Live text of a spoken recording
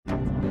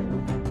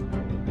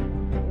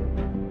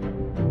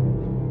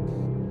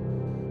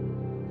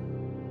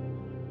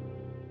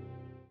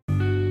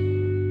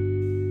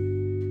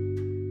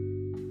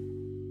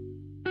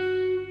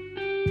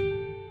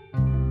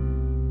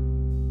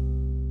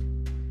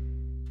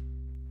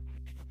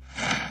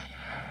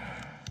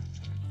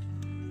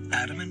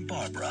Adam and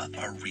Barbara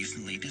are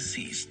recently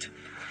deceased.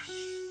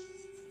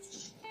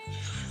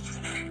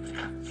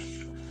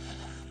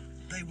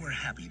 They were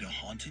happy to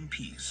haunt in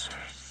peace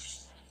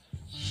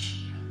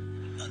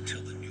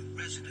until the new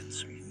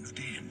residents moved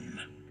in.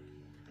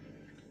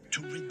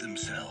 To rid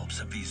themselves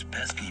of these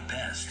pesky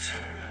pests,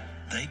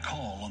 they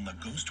call on the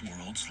ghost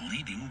world's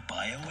leading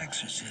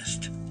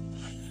bioexorcist.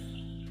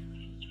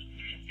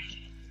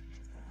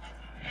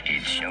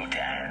 It's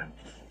showtime.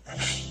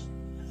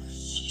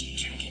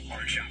 Did you get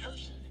more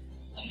shoppers?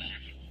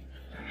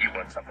 You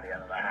want somebody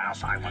out of the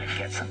house? I want to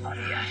get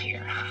somebody out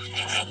here.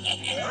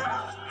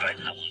 But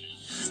no one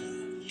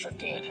is.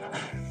 Forget it.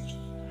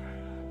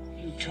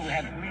 You two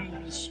have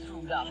really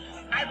screwed up.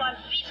 I want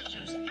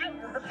Beetlejuice out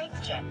of the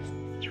picture.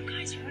 You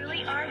guys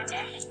really are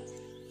dead.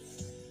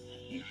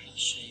 United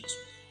Shades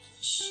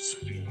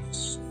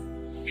spirits.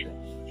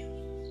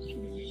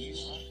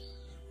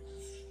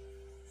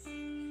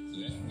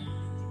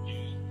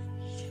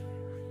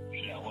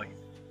 Shall we?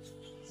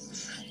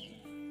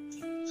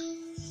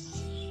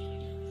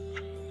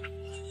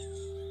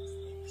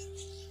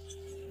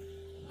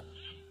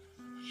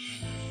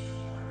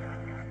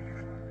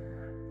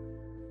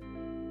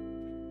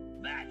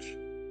 That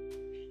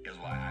is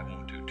why I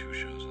won't do 2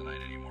 shows a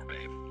night anymore,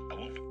 babe. I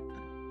won't.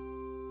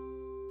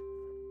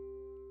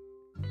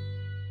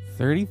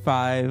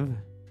 35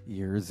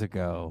 years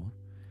ago,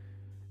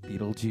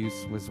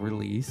 Beetlejuice was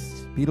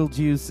released.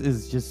 Beetlejuice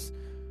is just...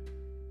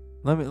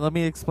 Let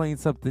me explain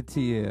something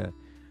to you.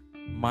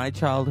 My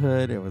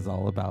childhood, it was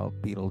all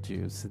about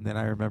Beetlejuice. And then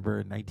I remember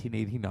in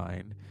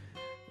 1989,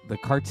 the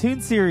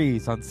cartoon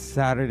series on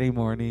Saturday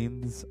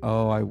mornings.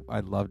 Oh,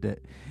 I loved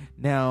it.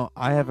 Now,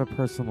 I have a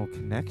personal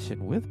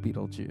connection with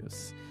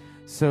Beetlejuice.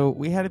 So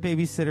we had a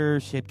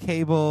babysitter. She had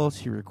cable.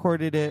 She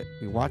recorded it.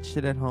 We watched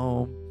it at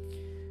home.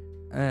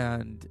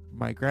 And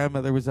my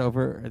grandmother was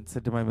over and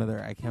said to my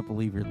mother, I can't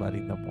believe you're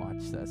letting them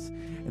watch this.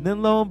 And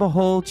then lo and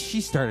behold,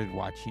 she started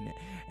watching it.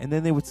 And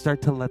then they would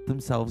start to let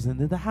themselves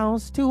into the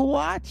house to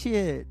watch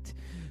it.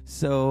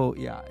 So,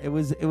 yeah, it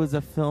was a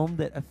film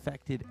that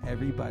affected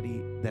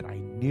everybody that I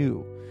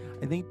knew.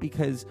 I think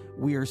because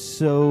we are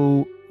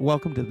so...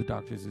 Welcome to the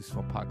Dr.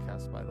 Zeusful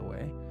podcast, by the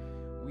way.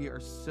 We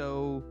are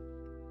so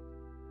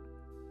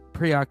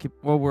preoccupied.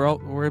 Well,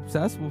 we're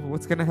obsessed with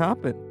what's going to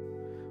happen.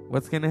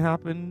 What's going to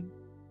happen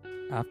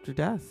after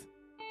death?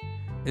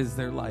 Is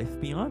there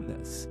life beyond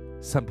this?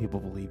 Some people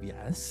believe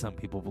yes. Some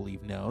people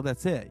believe no.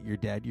 That's it. You're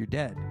dead. You're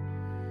dead.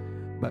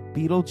 But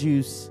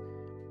Beetlejuice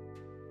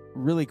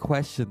really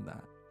questioned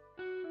that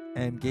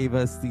and gave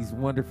us these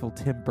wonderful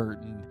Tim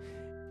Burton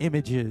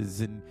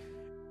images. And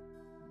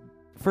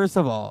first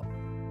of all,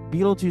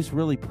 Beetlejuice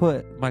really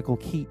put Michael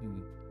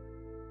Keaton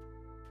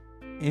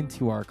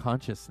into our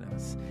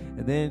consciousness.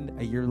 And then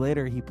a year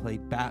later, he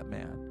played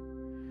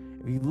Batman.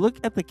 If you look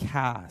at the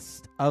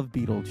cast of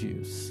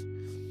Beetlejuice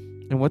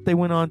and what they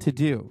went on to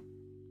do,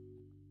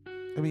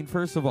 I mean,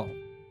 first of all,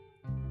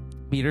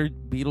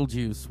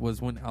 Beetlejuice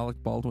was when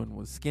Alec Baldwin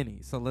was skinny.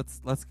 So let's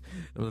it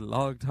was a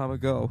long time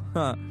ago.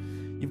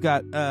 You've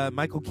got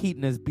Michael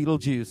Keaton as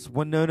Beetlejuice,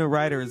 Winona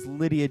Ryder as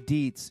Lydia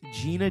Dietz,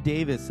 Gina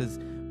Davis as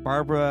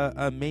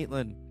Barbara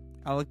Maitland,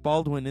 Alec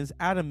Baldwin as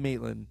Adam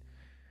Maitland,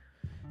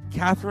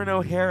 Catherine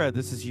O'Hara,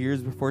 this is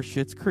years before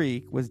Schitt's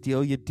Creek, was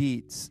Delia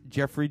Dietz,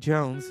 Jeffrey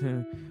Jones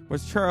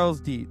was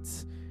Charles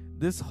Dietz.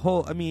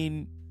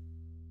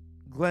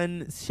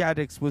 Glenn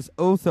Shaddix was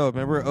Otho.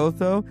 Remember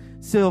Otho?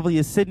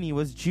 Sylvia Sidney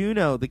was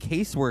Juno, the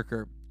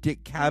caseworker.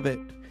 Dick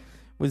Cavett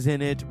was in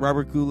it.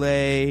 Robert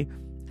Goulet.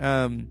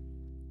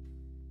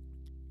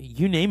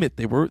 You name it.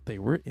 They were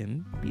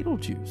in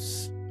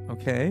Beetlejuice.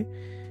 Okay?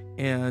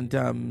 And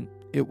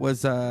it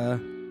was a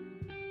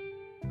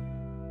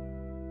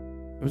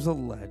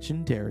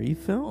legendary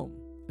film.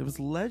 It was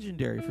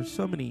legendary for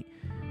so many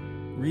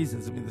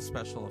reasons. I mean, the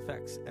special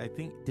effects. I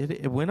think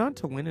it went on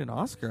to win an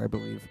Oscar, I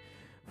believe,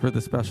 for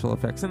the special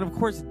effects. And of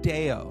course,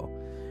 Deo.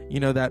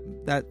 You know, that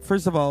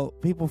first of all,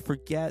 people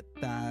forget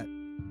that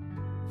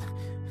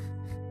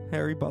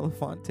Harry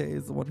Belafonte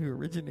is the one who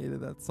originated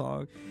that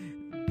song.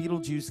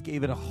 Beetlejuice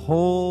gave it a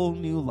whole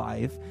new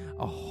life,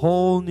 a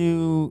whole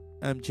new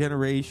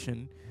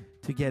generation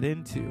to get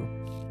into.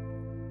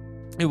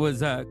 It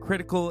was a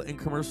critical and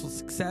commercial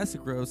success.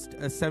 It grossed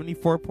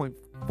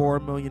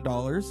 $74.4 million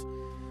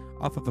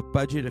off of a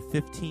budget of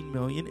 $15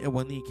 million. It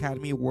won the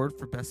Academy Award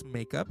for Best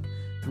Makeup,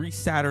 3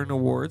 Saturn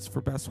Awards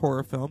for Best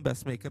Horror Film,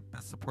 Best Makeup,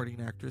 Best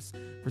Supporting Actress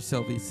for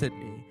Sylvia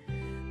Sidney.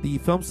 The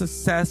film's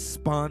success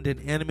spawned an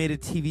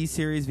animated TV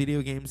series,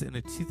 video games, and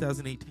a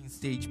 2018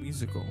 stage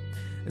musical.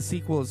 A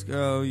sequel is...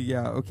 Oh,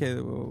 yeah, okay.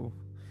 Well,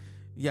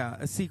 yeah,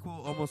 a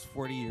sequel almost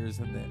 40 years,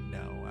 and then,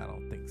 no, I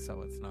don't think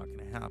so. It's not going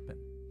to happen.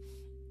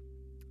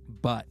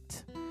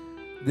 But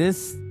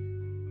this...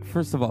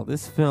 First of all,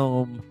 this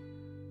film...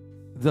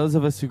 Those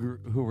of us who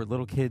were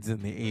little kids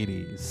in the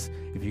 80s,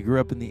 if you grew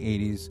up in the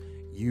 80s,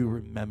 you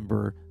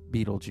remember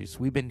Beetlejuice.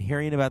 We've been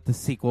hearing about the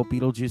sequel,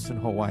 Beetlejuice in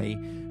Hawaii,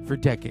 for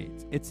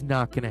decades. It's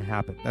not going to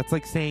happen. That's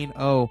like saying,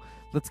 oh,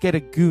 let's get a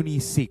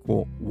Goonies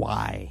sequel.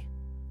 Why?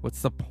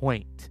 What's the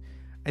point?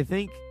 I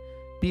think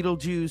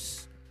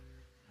Beetlejuice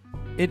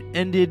it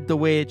ended the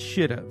way it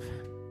should have.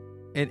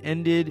 It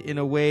ended in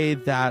a way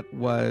that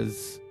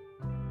was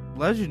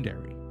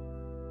legendary.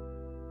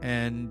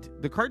 And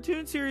the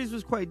cartoon series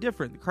was quite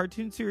different. The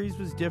cartoon series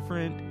was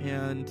different,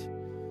 and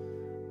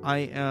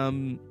I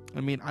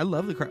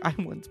love the I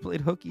once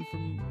played hooky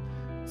from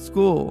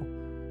school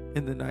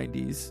in the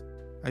 90s.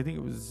 I think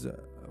it was,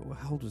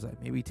 how old was I?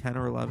 Maybe 10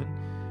 or 11.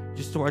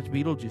 Just to watch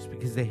Beetlejuice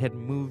because they had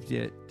moved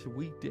it to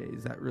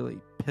weekdays. That really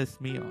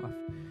pissed me off.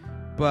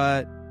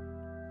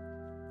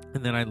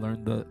 And then I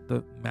learned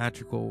the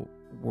magical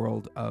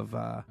world of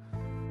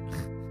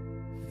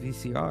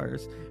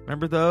VCRs.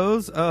 Remember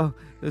those? Oh,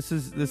 this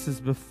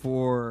is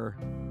before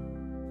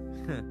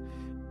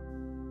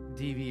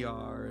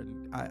DVR,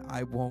 and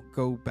I won't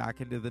go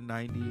back into the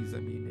 90s. I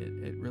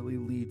mean, it really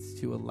leads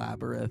to a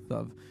labyrinth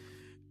of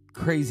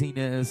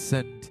craziness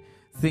and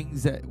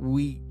things that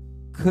we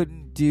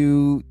couldn't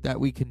do that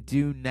we can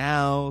do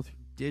now through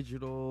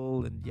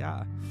digital, and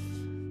yeah.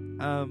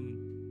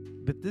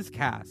 But this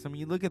cast, I mean,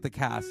 you look at the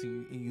cast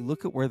and you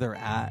look at where they're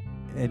at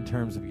in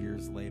terms of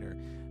years later.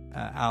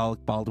 Alec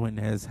Baldwin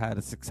has had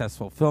a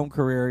successful film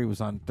career. He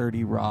was on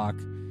 30 Rock.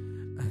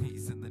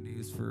 He's in the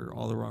news for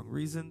all the wrong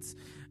reasons.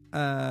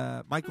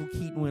 Michael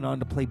Keaton went on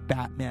to play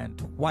Batman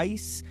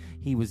twice.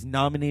 He was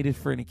nominated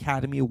for an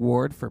Academy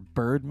Award for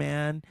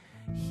Birdman.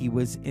 He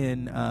was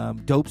in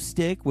Dope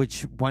Stick,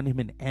 which won him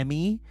an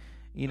Emmy.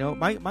 You know,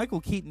 Michael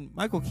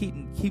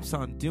Keaton keeps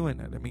on doing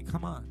it. I mean,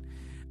 come on.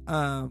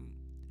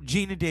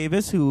 Gina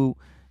Davis, who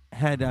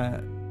had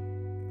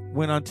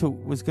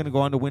was going to go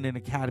on to win an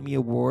Academy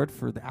Award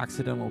for The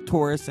Accidental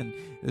Tourist, and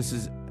this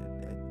is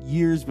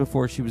years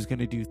before she was going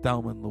to do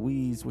Thelma and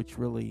Louise, which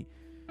really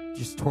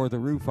just tore the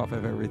roof off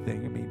of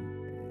everything. I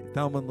mean,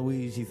 Thelma and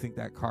Louise, you think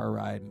that car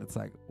ride, and it's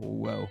like,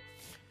 whoa.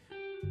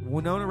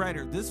 Winona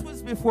Ryder. This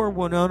was before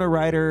Winona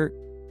Ryder.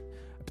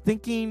 I'm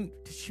thinking,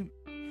 I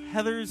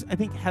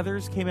think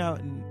Heathers came out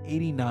in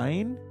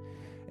 89,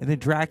 and then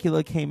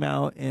Dracula came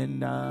out in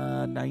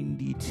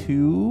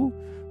 92,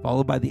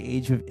 followed by The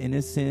Age of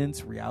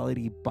Innocence,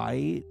 Reality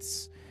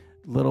Bites,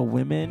 Little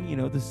Women. You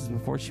know, this is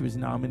before she was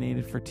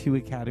nominated for 2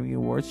 Academy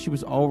Awards. She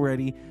was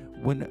already,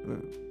 when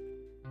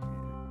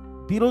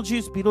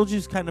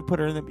Beetlejuice kind of put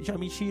her in the, I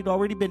mean, she had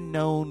already been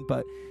known,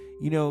 but,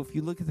 you know, if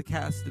you look at the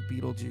cast of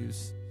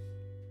Beetlejuice,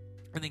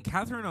 and then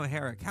Catherine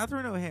O'Hara,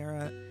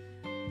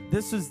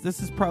 this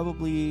is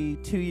probably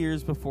 2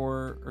 years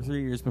before or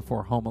 3 years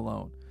before Home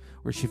Alone,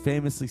 where she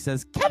famously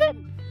says,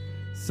 Kevin!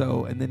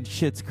 So, and then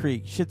Schitt's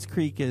Creek. Schitt's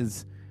Creek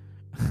is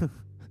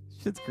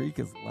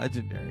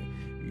legendary.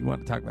 You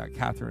want to talk about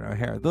Catherine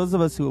O'Hara. Those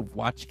of us who have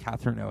watched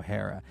Catherine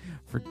O'Hara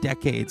for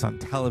decades on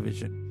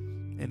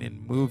television and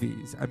in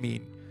movies, I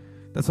mean,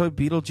 that's why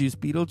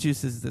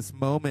Beetlejuice is this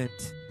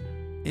moment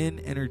in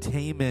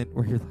entertainment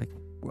where you're like,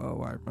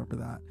 whoa, I remember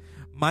that.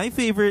 My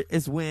favorite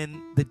is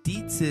when the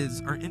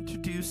Dietzes are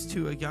introduced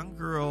to a young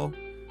girl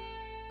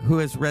who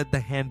has read the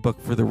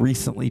handbook for the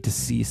recently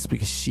deceased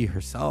because she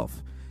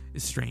herself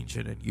is strange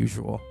and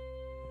unusual.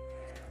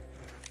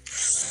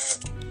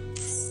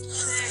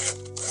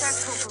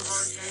 Sexual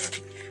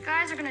perversion. If you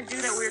guys are gonna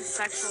do that weird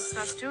sexual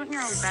stuff, do it in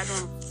your own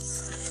bedroom.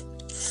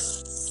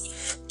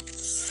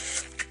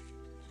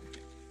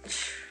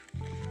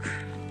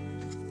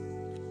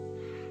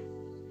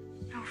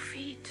 No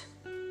feet.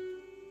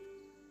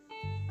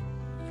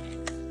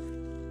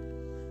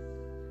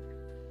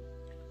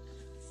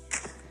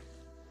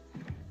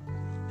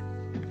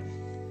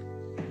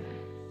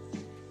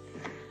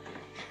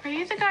 Are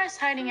you the guys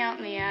hiding out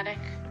in the attic?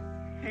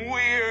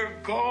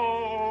 We're ghosts.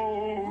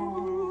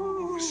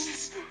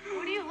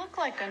 What do you look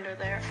like under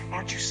there?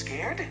 Aren't you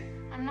scared?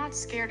 I'm not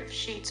scared of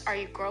sheets. Are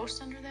you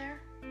gross under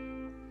there?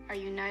 Are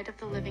you Night of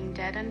the Living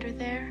Dead under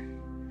there?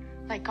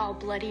 Like all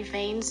bloody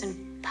veins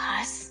and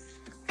pus?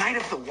 Night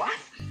of the what?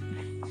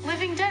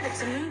 Living Dead,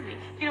 it's a movie.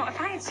 You know, if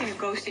I had seen a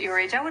ghost at your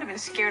age, I would have been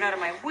scared out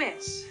of my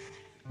wits.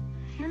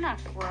 You're not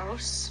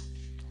gross.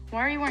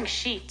 Why are you wearing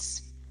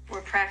sheets? We're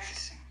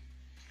practicing.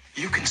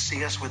 You can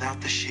see us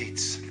without the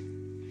sheets. Of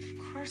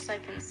course I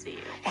can see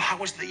you. Well,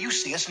 how is it that you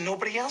see us and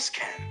nobody else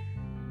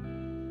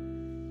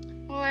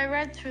can? Well, I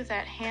read through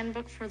that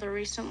handbook for the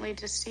recently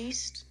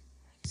deceased.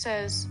 It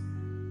says,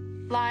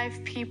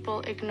 live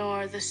people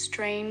ignore the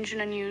strange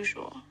and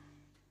unusual.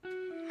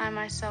 I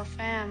myself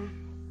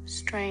am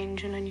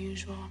strange and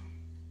unusual.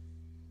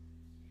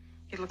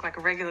 You look like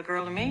a regular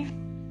girl to me.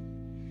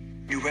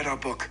 You read our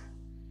book.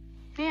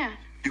 Yeah.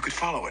 You could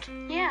follow it.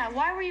 Yeah,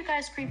 why were you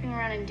guys creeping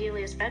around in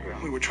Delia's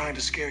bedroom? We were trying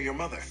to scare your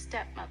mother.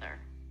 Stepmother.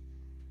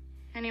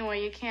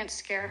 Anyway, you can't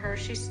scare her.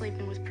 She's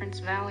sleeping with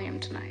Prince Valium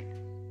tonight.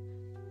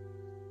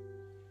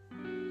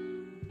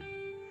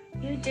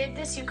 You did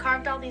this? You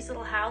carved all these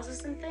little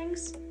houses and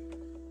things?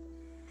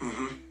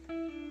 Mm-hmm.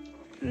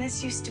 And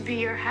this used to be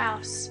your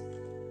house.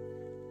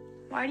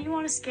 Why do you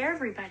want to scare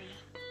everybody?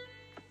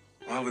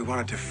 Well, we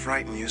wanted to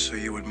frighten you so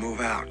you would move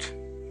out.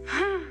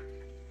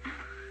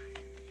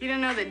 You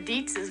don't know the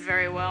Dietzes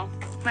very well.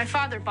 My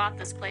father bought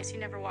this place. He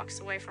never walks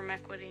away from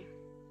equity.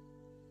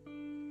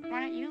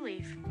 Why don't you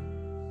leave?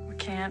 We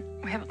can't.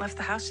 We haven't left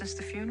the house since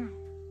the funeral.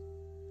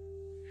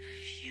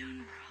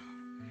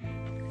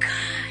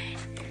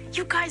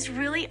 You guys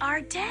really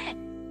are dead.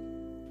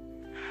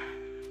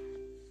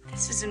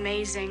 This is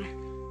amazing.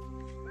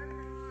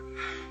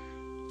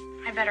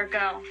 I better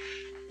go.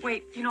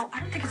 Wait, I don't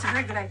think it's a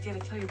very good idea to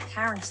tell your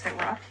parents that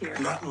we're up here.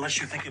 Not unless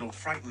you think it'll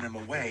frighten them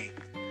away.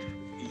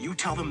 You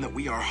tell them that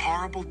we are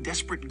horrible,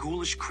 desperate,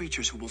 ghoulish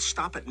creatures who will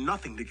stop at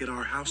nothing to get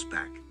our house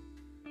back.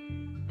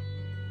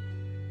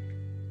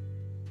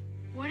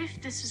 What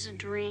if this is a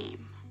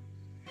dream?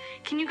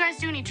 Can you guys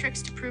do any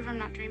tricks to prove I'm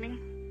not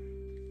dreaming?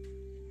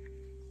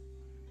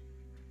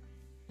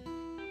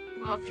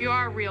 Well, if you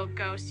are a real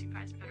ghost, you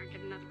guys better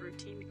get another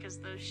routine because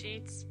those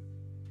sheets,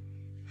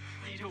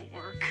 they don't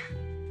work.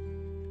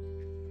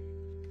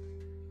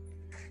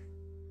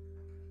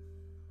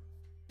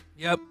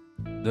 Yep,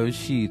 those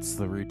sheets,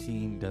 the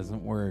routine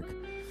doesn't work.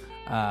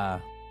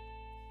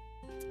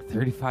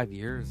 35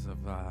 years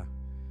of a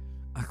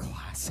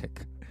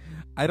classic.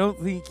 I don't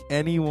think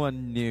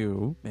anyone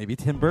knew, maybe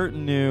Tim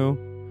Burton knew,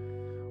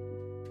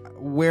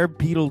 where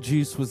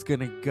Beetlejuice was going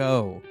to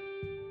go.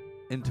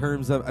 In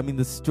terms of,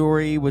 the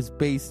story was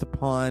based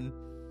upon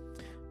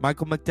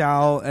Michael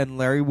McDowell and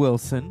Larry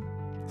Wilson.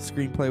 The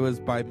screenplay was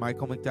by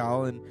Michael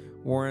McDowell and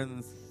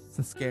Warren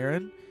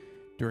Siscaran,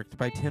 directed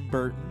by Tim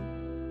Burton.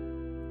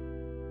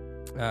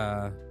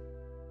 The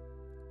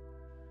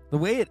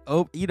way it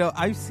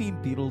I've seen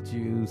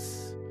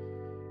Beetlejuice.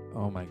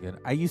 Oh my god,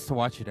 I used to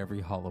watch it every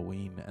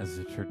Halloween as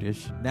a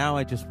tradition. Now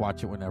I just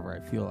watch it whenever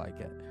I feel like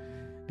it,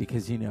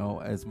 because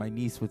as my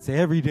niece would say,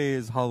 every day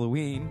is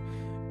Halloween.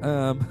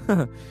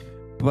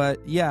 But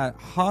yeah,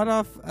 hot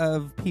off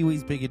of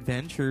Pee-wee's Big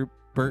Adventure,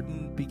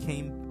 Burton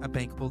became a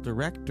bankable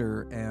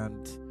director,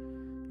 and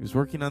he was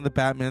working on the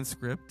Batman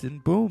script,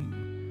 and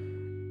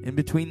boom, in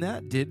between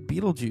that did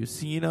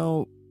Beetlejuice.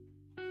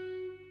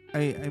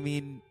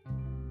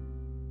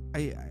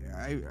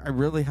 I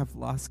really have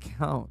lost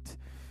count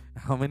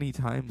how many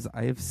times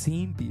I have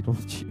seen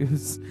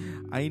Beetlejuice.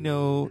 I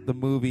know the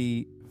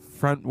movie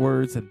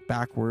frontwards and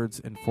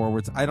backwards and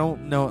forwards. I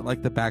don't know it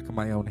like the back of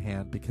my own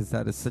hand, because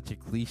that is such a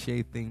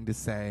cliche thing to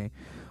say,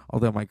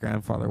 although my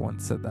grandfather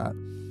once said that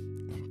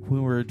when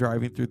we were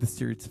driving through the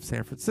streets of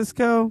San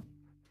Francisco.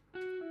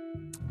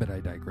 But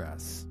I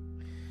digress.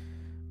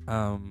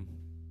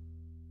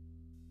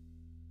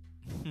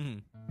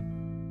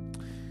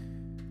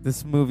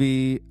 This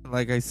movie,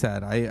 like I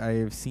said, I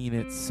have seen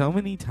it so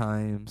many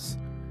times.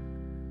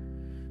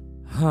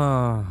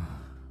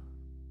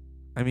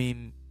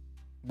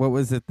 What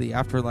was it? The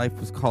afterlife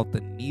was called the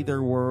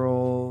Neither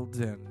World,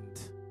 and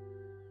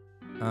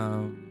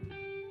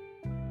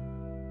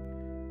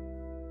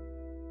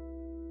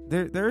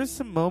there are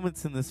some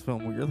moments in this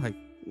film where you're like,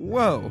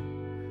 whoa,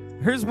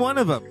 here's one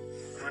of them.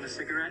 You want a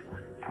cigarette?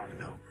 Oh,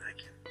 no,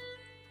 thank you.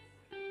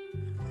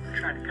 I'm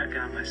trying to cut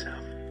down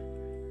myself.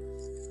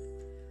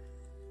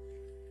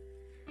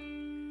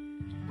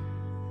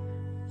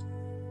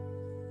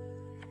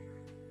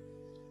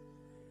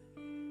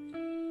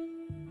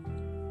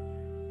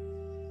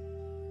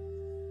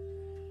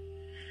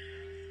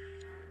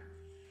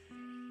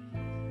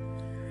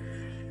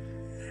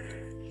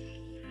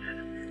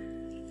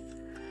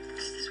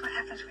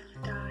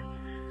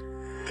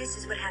 This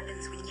is what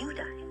happens when you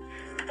die.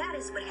 That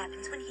is what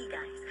happens when he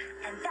dies.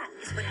 And that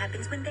is what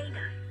happens when they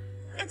die.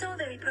 It's all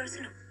very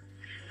personal.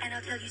 And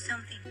I'll tell you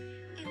something.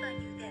 If I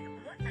knew then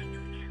what I know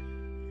now,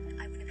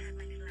 I would have had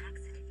my little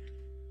accident.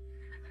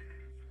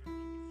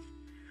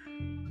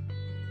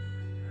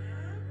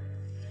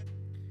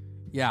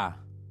 Yeah.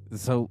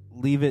 So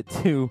leave it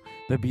to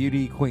the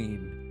beauty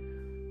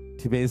queen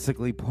to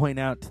basically point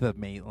out to the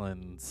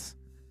Maitlands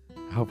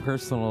how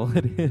personal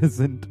it is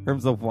in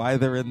terms of why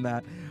they're in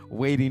that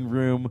waiting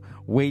room,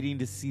 waiting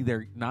to see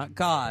their, not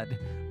God,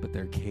 but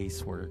their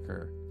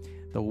caseworker.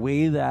 The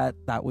way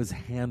that was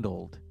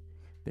handled,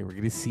 they were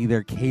going to see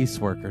their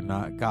caseworker,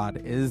 not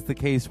God. Is the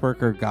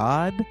caseworker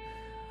God?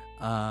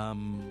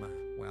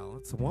 Well,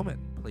 it's a woman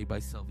played by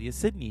Sylvia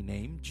Sidney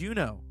named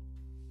Juno.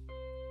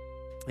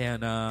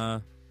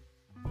 And,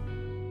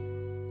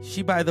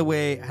 she, by the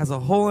way, has a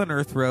hole in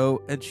her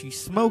throat, and she's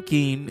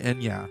smoking,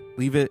 and yeah,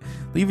 leave it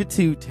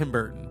to Tim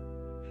Burton.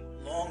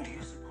 How long do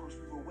you suppose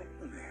we were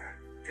waiting there?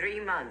 3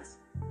 months.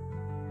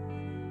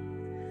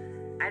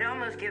 I'd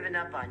almost given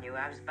up on you.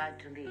 I was about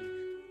to leave.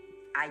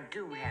 I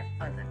do have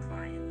other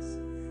clients.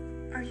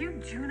 Are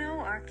you Juno,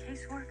 our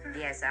caseworker?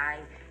 Yes, I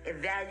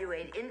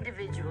evaluate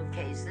individual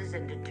cases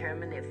and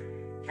determine if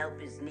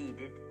help is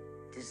needed,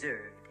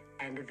 deserved,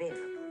 and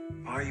available.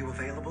 Are you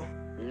available?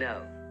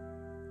 No.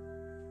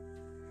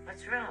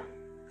 What's wrong?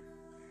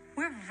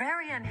 We're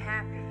very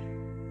unhappy.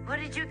 What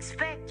did you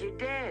expect? You're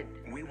dead.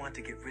 We want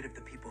to get rid of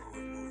the people who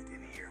have moved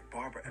in here.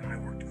 Barbara and I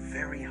worked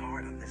very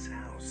hard on this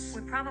house.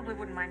 We probably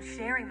wouldn't mind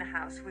sharing the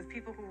house with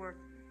people who were...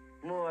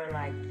 More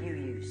like you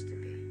used to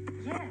be.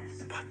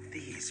 Yes. But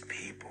these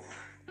people...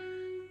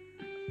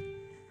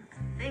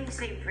 Things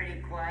seem pretty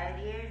quiet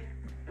here.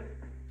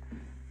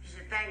 You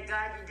should thank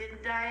God you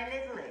didn't die in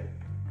Italy.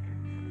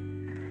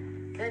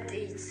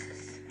 Petits.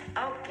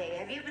 Okay,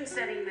 have you been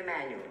studying the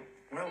manual?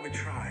 Well, we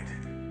tried.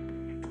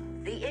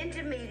 The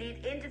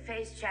intermediate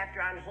interface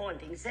chapter on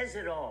haunting says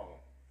it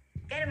all.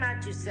 Get them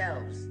out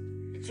yourselves.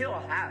 It's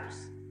your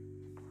house.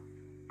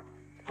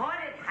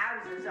 Haunted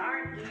houses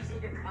aren't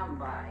easy to come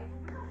by.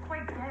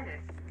 Quite get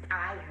it.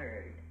 I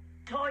heard.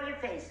 Tore your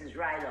faces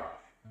right off.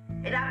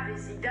 It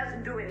obviously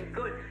doesn't do any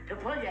good to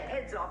pull your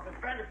heads off in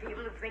front of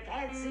people if they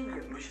can't see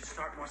you. We should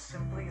start more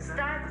simply, is that?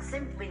 Start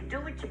simply.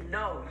 Do what you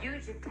know.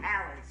 Use your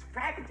talents.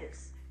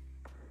 Practice.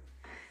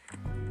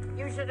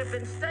 You should have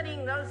been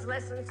studying those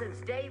lessons since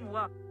day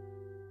one.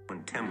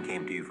 When Tim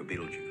came to you for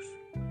Beetlejuice,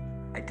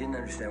 I didn't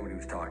understand what he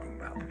was talking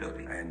about.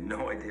 Really? I had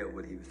no idea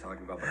what he was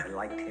talking about, but I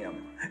liked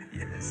him.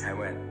 Yes. I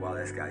went, wow,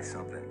 this guy's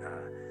something.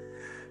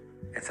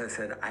 And so I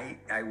said,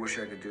 I wish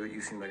I could do it.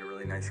 You seem like a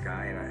really nice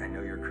guy, and I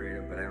know you're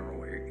creative, but I don't know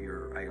what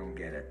I don't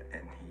get it.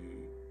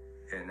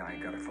 And I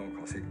got a phone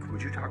call, said,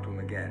 would you talk to him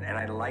again? And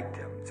I liked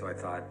him, so I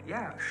thought,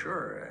 yeah,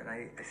 sure. And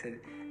I said,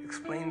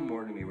 explain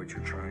more to me what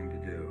you're trying to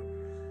do.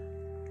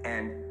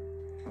 And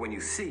when you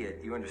see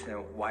it, you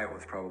understand why it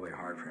was probably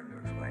hard for him to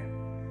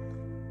explain.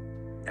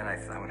 And I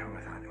went home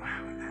and thought,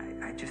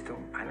 wow, I just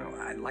don't, I don't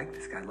know, I like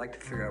this guy. I'd like to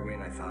figure out a way.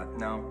 And I thought,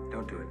 no,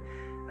 don't do it.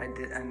 I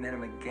met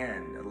him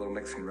again at a little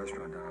Mexican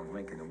restaurant down on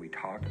Lincoln, and we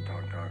talked.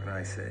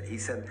 And he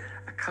said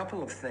a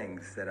couple of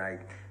things that I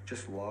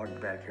just logged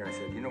back here. And I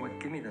said, you know what,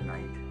 give me the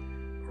night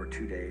or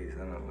 2 days. I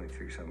don't know, let me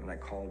figure something. And I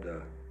called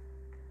the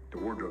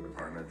wardrobe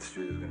department. The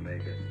studio's gonna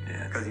make it.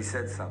 Because he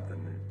said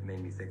something that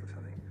made me think of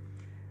something.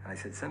 And I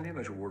said, send me a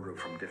bunch of wardrobe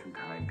from different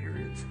time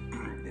periods,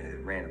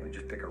 randomly,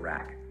 just pick a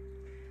rack.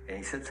 And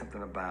he said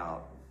something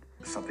about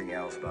something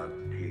else, about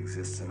he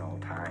exists in all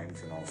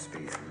times and all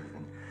spaces.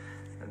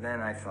 And then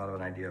I thought of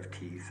an idea of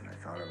teeth, and I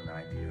thought of an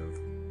idea of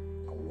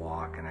a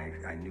walk, and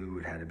I knew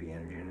it had to be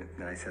energy. And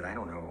then I said, I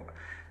don't know.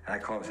 And I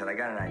called him and said, I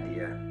got an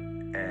idea,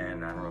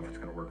 and I don't know if it's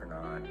going to work or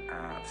not.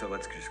 So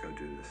let's just go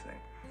do this thing.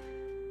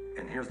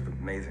 And here's the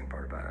amazing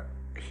part about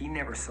it. He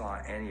never saw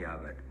any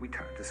of it. We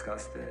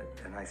discussed it,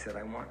 and I said,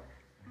 I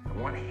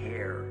want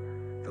hair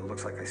that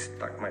looks like I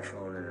stuck my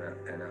phone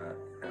in an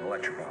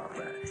electrical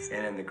outlet.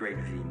 And in the great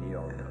V.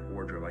 Neal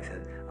wardrobe, I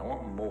said, I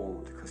want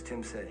mold, because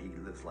Tim said he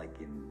lives like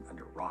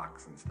under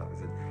rocks and stuff. I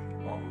said,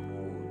 I want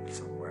mold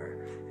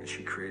somewhere. And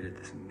she created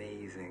this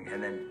amazing,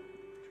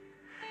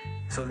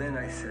 so then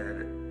I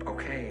said,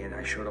 okay, and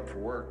I showed up for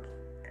work,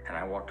 and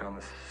I walked on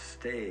the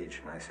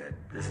stage, and I said,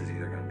 this is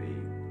either gonna be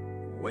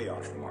way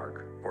off the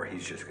mark, or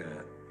he's just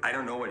gonna, I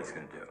don't know what he's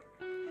gonna do.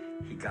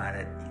 He got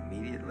it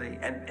immediately,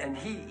 and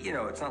he,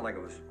 it's not like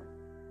it was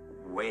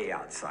way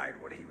outside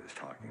what he was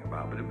talking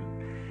about, but it was,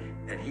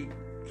 and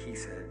he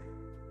said,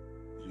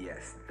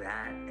 yes,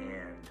 that,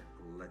 and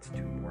let's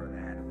do more of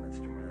that, and let's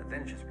do more of that.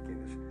 Then it just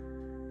became this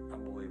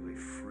unbelievably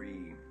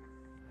free.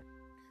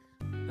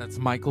 That's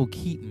Michael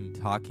Keaton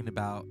talking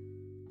about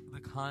the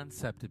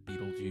concept of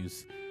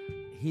Beetlejuice.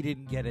 He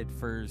didn't get it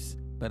first,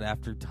 but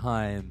after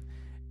time,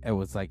 it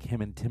was like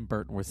him and Tim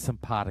Burton were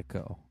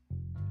simpatico.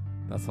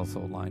 That's also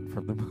a line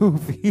from the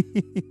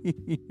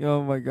movie.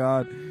 Oh my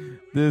God.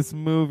 This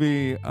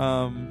movie,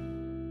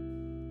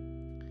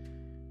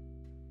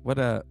 what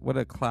a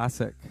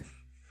classic.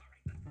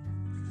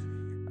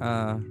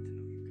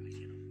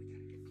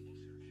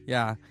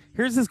 Yeah.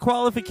 Here's his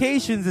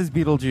qualifications as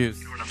Beetlejuice.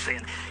 You know what I'm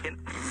saying?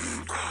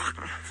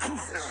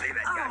 Save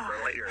that guy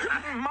for later.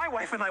 My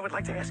wife and I would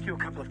like to ask you a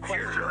couple of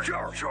questions.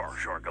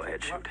 Sure. Go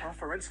ahead, shoot. Well,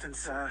 for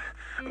instance,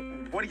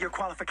 what are your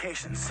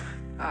qualifications?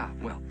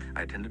 Well,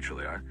 I attended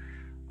Juilliard.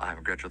 I'm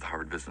a graduate of the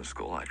Harvard Business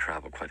School. I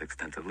travel quite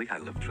extensively. I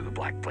lived through the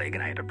Black Plague,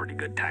 and I had a pretty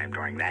good time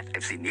during that.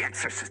 I've seen The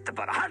Exorcist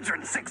about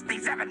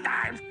 167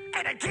 times,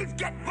 and it keeps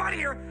getting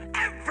funnier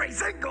every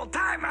single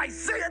time I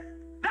see it.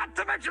 Not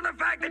to mention the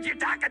fact that you're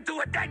talking to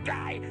a dead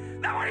guy.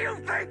 Now, what do you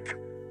think?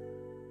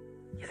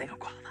 You think I'm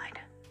qualified?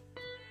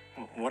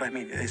 What I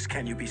mean is,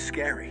 can you be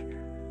scary?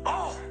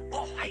 Oh,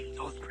 hey,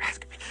 those were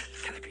asking me.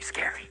 Can it be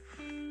scary?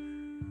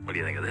 What do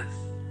you think of this?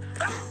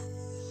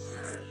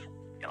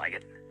 You like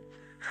it?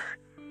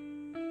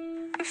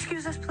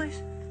 Excuse us,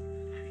 please.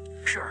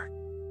 Sure.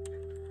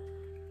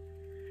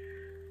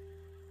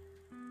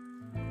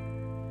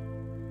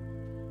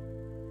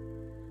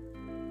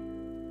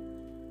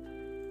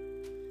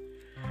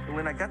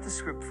 When I got the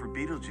script for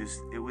Beetlejuice,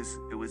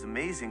 it was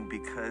amazing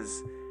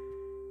because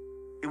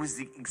it was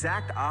the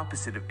exact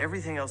opposite of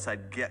everything else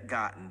I'd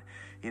gotten.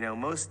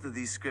 Most of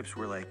these scripts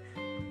were like,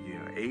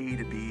 A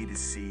to B to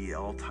C,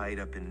 all tied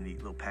up in a neat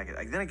little packet.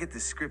 Then I get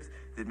this script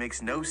that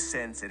makes no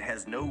sense. It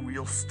has no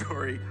real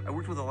story. I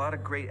worked with a lot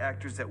of great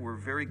actors that were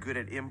very good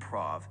at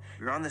improv.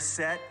 You're on the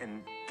set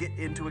and get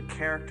into a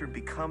character and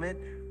become it.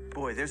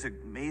 Boy, there's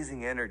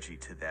amazing energy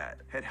to that.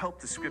 It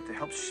helped the script, it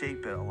helped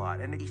shape it a lot.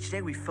 And each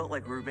day we felt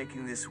like we were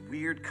making this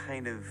weird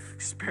kind of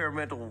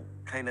experimental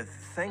kind of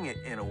thing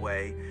in a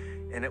way.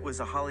 And it was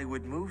a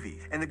Hollywood movie.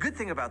 And the good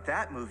thing about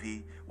that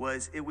movie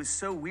was it was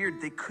so weird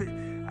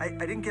I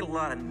didn't get a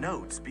lot of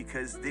notes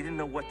because they didn't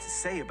know what to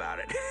say about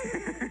it.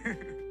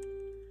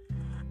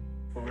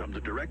 From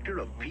the director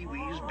of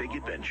Pee-wee's Big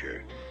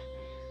Adventure.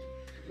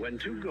 When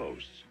two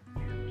ghosts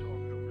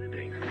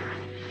living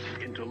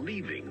into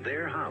leaving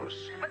their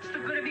house. What's the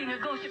good of being a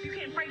ghost if you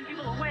can't frighten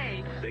people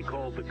away? They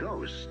call the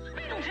ghost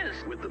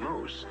Beetlejuice. with the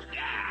most.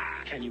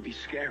 Can you be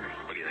scary?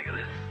 What do you think of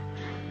this?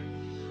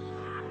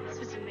 This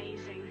is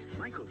amazing.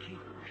 Michael Keaton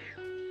is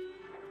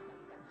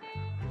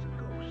a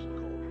ghost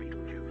called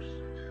Beetlejuice.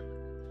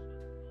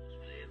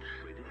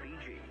 Rated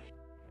PG.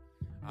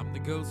 I'm the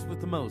ghost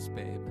with the most,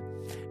 babe.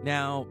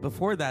 Now,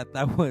 before that,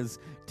 that was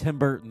Tim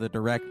Burton, the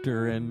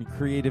director and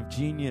creative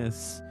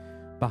genius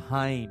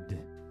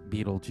behind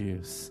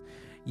Beetlejuice.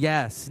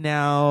 Yes,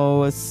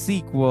 now a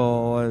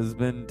sequel has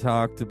been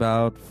talked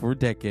about for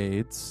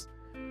decades.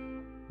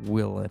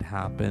 Will it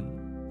happen?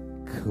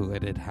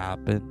 Could it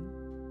happen?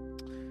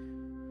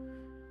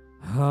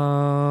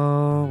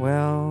 Oh,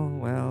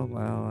 well,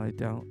 I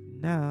don't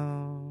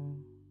know.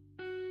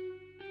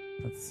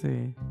 Let's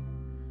see.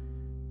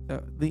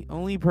 The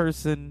only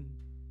person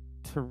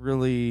to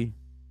really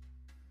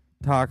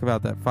talk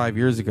about that 5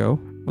 years ago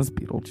was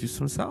Beetlejuice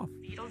himself.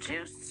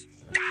 Beetlejuice?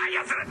 Ah,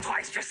 you said it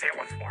twice. Just say it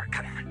once more.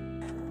 Come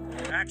on.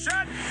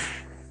 Action!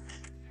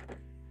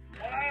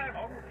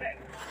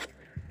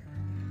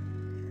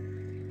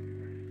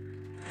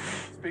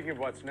 Speaking of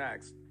what's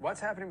next, what's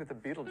happening with the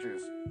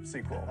Beetlejuice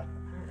sequel?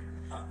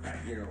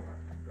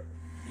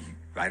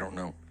 I don't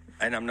know.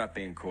 And I'm not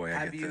being coy.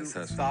 Have you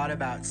thought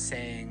about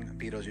saying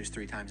Beetlejuice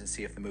 3 times and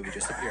see if the movie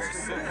just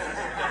appears?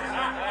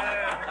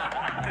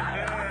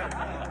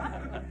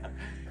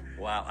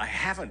 Wow, I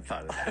haven't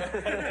thought of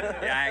that.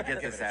 Yeah, I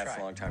get this asked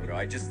a long time ago.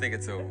 I just think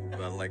it's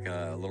like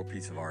a little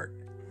piece of art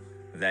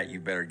that you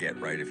better get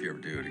right if you ever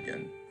do it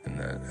again. And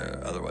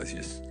otherwise, you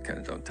just kind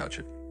of don't touch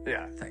it.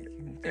 Yeah. Thank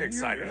you.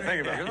 Excited.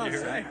 Think about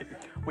it.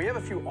 We have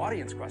a few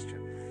audience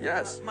questions.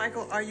 Yes.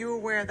 Michael, are you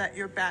aware that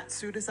your bat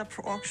suit is up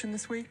for auction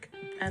this week?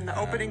 And the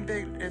opening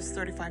bid is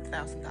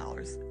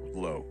 $35,000.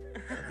 Low.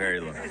 Very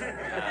low.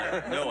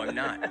 No, I'm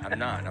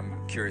not.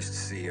 I'm curious to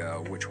see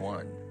which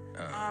one.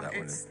 That one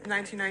it's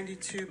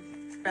 1992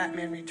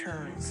 Batman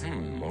Returns.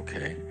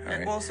 Okay. All And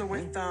right. also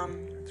with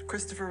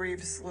Christopher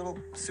Reeve's little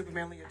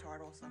Superman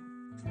leotard also.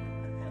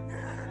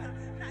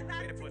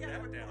 Way to put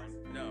that down.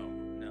 No.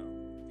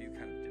 You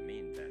kind of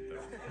demeaned that,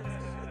 though.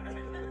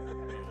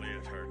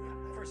 Leotard.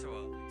 First of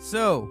all.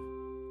 So,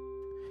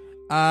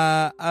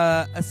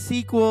 a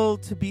sequel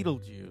to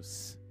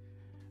Beetlejuice.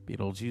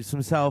 Beetlejuice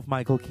himself,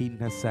 Michael Keaton,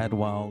 has said,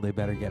 well, they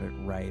better get it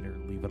right or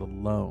leave it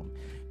alone.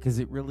 Because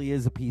it really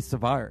is a piece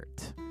of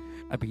art.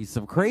 A piece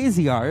of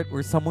crazy art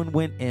where someone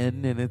went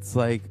in and it's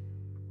like,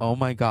 oh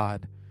my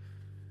God.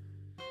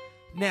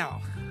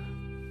 Now,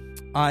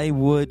 I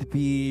would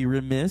be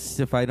remiss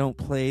if I don't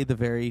play the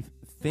very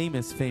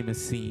famous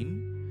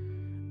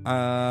scene.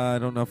 I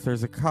don't know if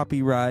there's a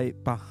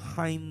copyright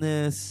behind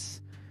this.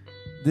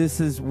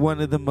 This is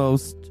one of the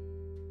most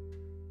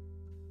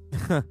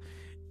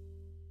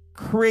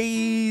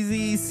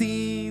crazy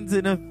scenes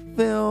in a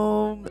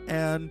film,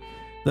 and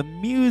the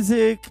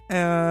music,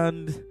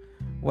 and,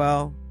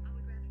 well,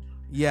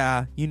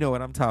 yeah, you know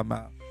what I'm talking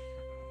about.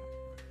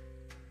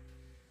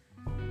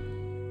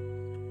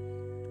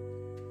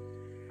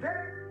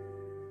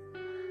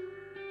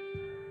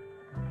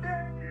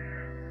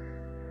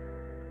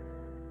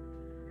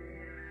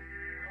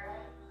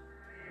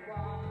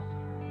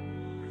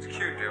 It's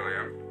cute,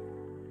 Julia.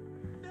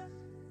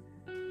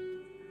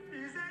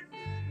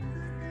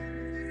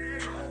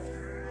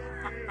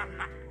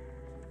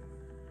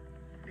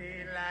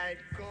 Daylight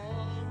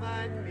come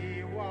and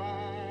me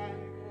want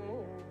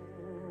go.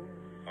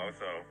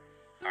 Also,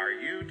 are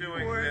you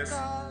doing Work this?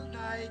 all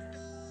night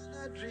and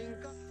a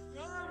drink of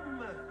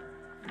rum.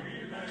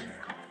 Daylight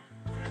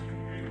come and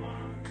me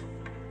want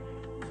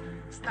go.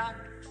 Stop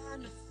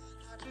and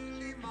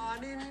early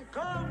morning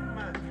come.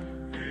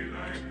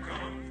 Daylight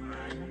come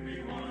and me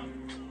want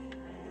go.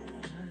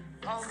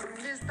 Come,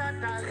 Mr.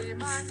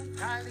 Tallyman,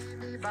 tally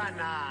me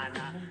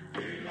banana.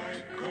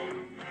 Daylight come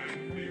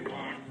and me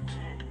want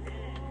go.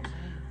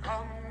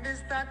 Come,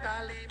 Mr.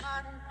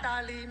 Tallyman,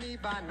 tally me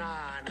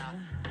banana.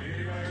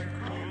 Daylight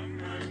come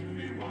and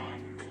me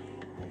want go.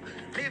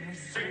 Live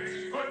 6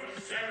 foot,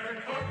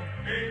 7 foot,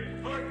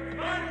 8 foot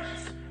bunch.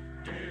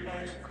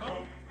 Daylight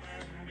come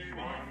and me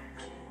want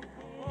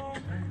go.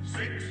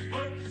 6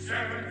 foot,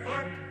 7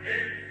 foot,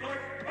 8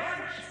 foot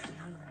bunch.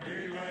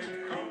 Daylight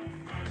come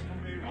and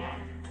me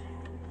want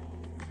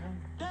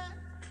go.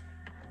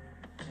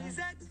 Is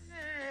that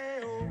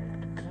oh?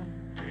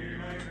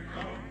 Daylight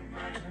come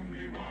and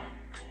me want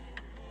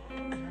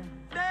go.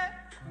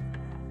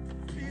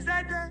 Is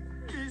that day?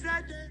 Is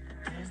that day?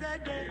 Is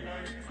that day?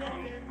 Is that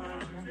day?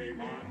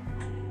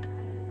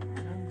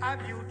 A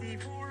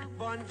beautiful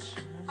bunch,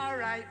 a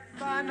ripe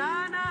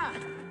banana.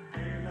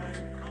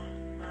 Daylight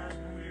come and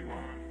we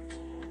want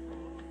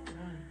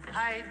go.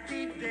 Hide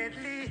the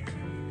deadly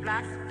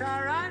black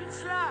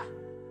tarantula.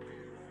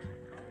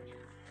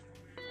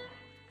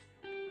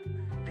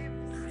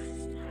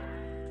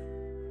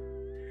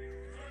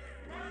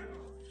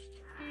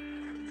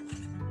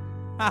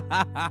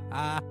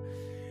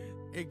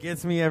 It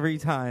gets me every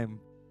time.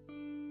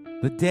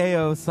 The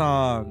Deo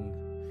song.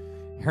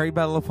 Harry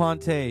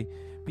Belafonte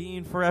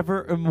being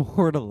forever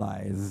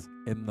immortalized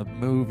in the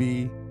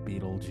movie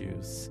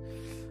Beetlejuice.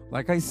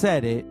 like I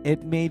said,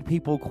 it made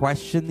people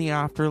question the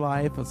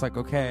afterlife. It's like,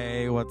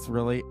 okay, what's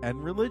really,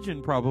 and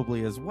religion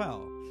probably as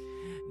well.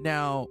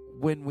 Now,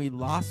 when we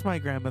lost my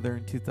grandmother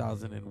in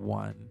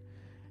 2001,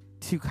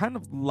 to kind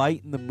of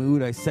lighten the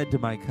mood, I said to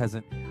my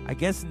cousin, I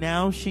guess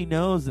now she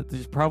knows that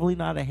there's probably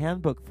not a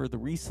handbook for the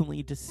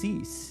recently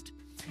deceased.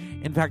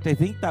 In fact, I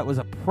think that was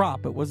a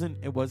prop. It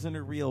wasn't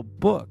a real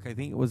book. I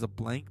think it was a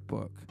blank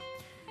book.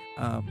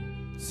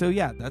 So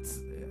yeah,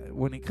 that's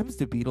when it comes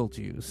to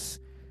Beetlejuice,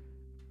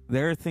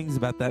 there are things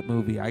about that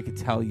movie I could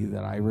tell you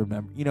that I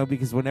remember,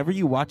 because whenever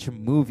you watch a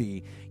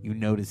movie, you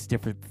notice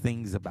different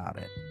things about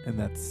it. And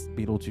that's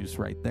Beetlejuice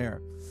right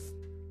there.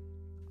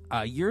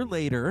 A year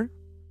later,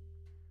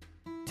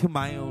 to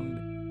my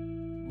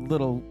own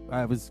little,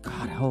 how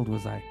old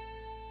was I?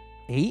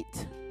 8?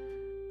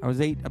 I was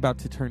 8, about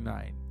to turn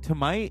 9. To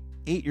my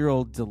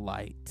 8-year-old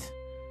delight,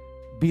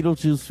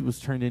 Beetlejuice was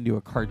turned into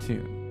a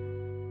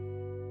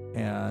cartoon.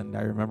 And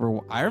I remember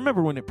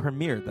when it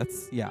premiered.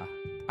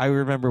 I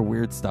remember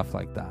weird stuff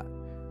like that.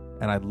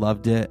 And I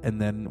loved it.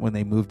 And then when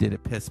they moved it,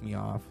 it pissed me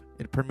off.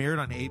 It premiered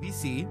on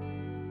ABC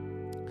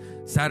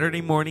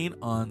Saturday morning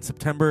in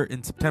September of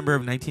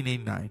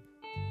 1989.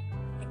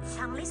 The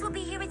Chumleys will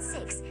be here at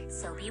 6,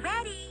 so be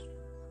ready.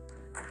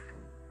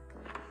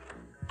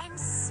 And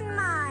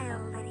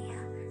smile, Lydia.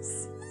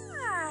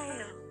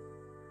 Smile.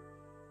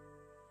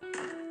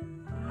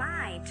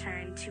 My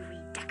turn to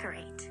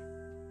redecorate.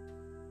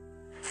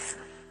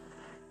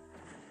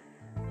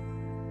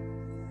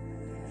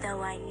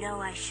 Though I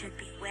know I should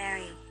be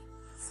wary,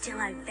 still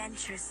I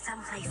venture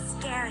someplace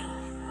scary.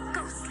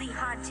 Ghostly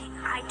haunting,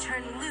 I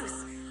turn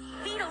loose.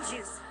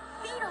 Beetlejuice!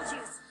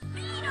 Beetlejuice!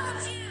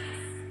 Beetlejuice!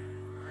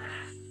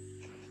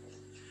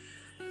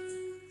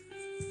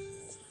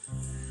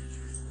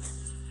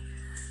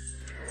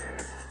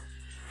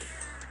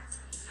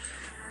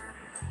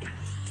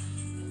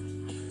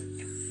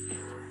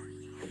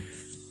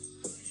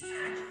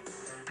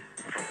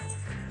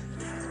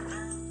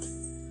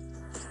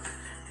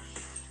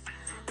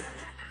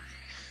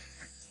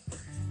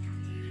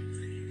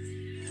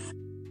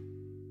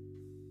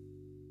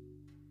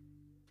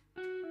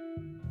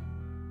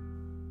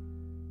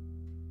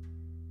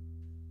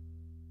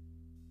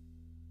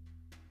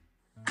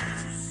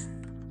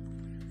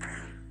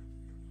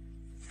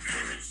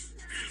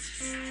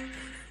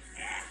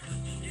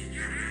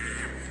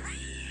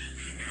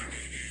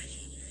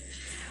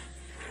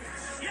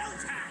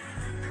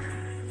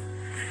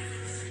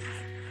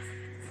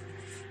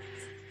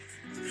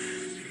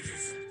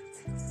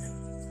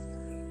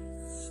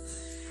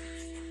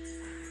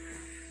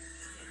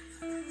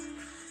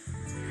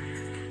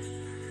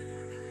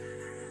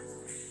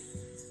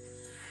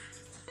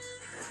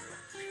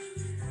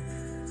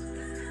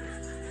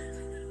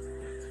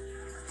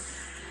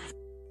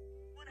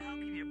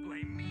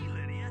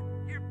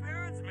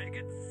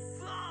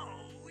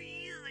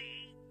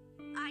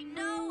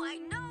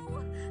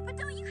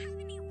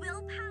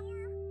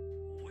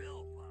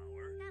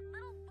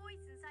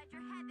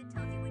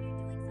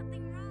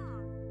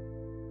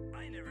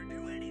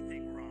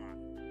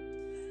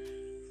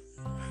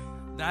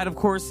 That, of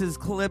course, is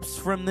clips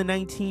from the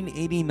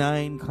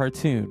 1989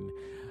 cartoon.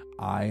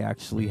 I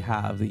actually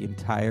have the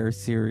entire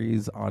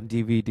series on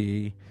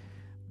DVD.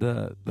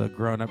 The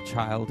grown-up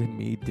child in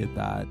me did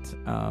that.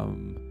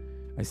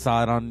 I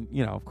saw it on,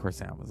 of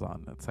course,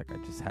 Amazon. That's like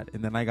I just had,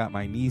 and then I got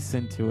my niece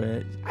into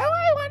it. Oh,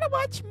 I want to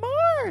watch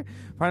more.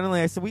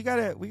 Finally, I said we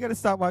gotta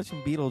stop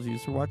watching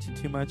Beetlejuice. We're watching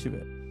too much of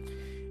it.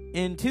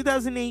 In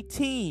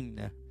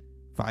 2018,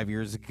 5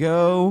 years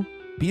ago,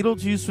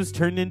 Beetlejuice was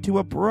turned into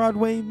a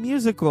Broadway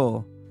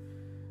musical.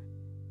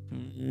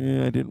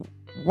 I didn't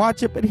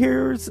watch it, but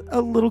here's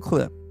a little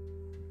clip.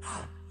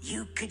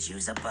 You could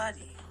use a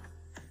buddy.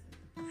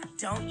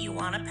 Don't you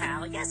want a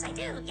pal? Yes, I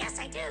do. Yes,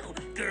 I do.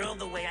 Girl,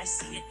 the way I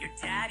see it, your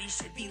daddy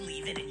should be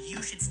leaving and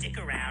you should stick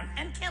around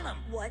and kill him.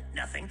 What?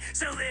 Nothing.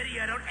 So,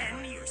 Lydia, don't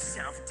end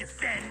yourself.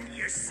 Defend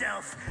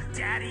yourself.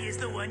 Daddy is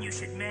the one you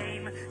should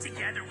maim.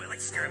 Together we'll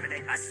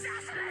exterminate.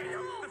 Assassinate!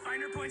 The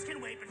finer points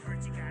can wait, but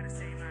first you gotta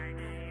say my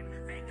name.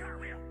 Fake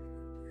cartwheel.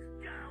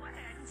 Go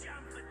ahead and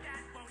jump, but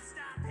that won't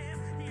stop him.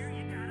 Here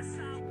you gotta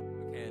stop.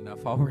 Okay,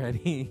 enough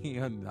already.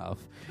 Enough.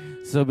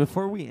 So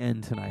before we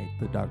end tonight,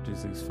 the Dr.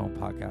 Zeus Film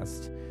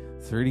Podcast,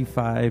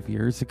 35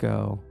 years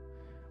ago,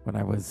 when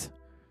I was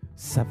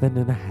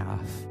 7.5,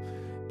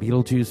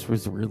 Beetlejuice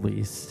was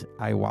released.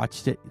 I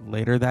watched it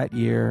later that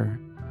year,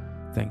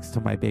 thanks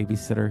to my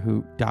babysitter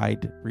who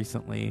died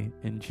recently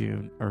in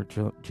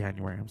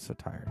January. I'm so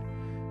tired.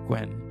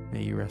 Gwen,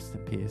 may you rest in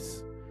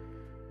peace.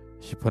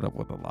 She put up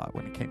with a lot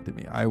when it came to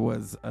me. I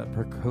was a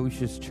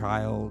precocious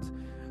child.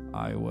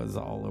 I was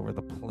all over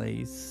the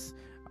place.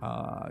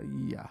 I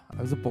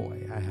was a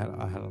boy. I had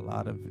a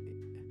lot of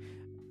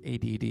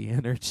ADD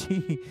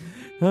energy.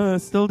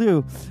 Still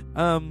do.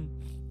 And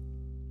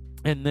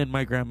then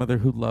my grandmother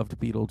who loved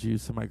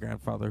Beetlejuice, and my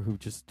grandfather who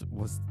just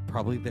was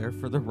probably there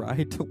for the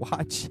ride to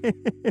watch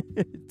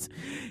it.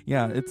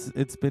 Yeah,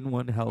 it's been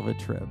one hell of a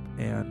trip.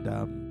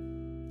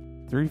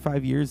 And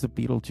 35 years of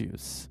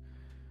Beetlejuice.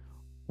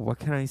 What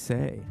can I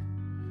say?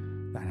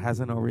 that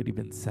hasn't already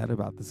been said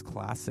about this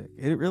classic.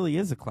 It really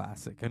is a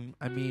classic. And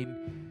I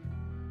mean,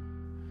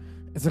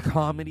 it's a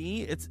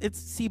comedy.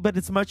 But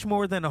it's much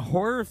more than a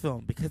horror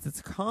film because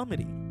it's a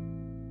comedy.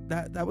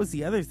 That was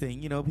the other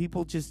thing. You know,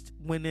 people just,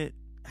 when it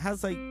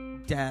has like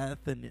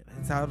death and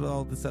it's out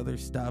all this other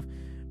stuff,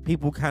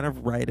 people kind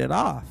of write it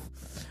off.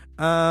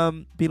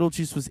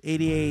 Beetlejuice was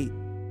 88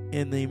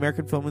 in the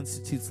American Film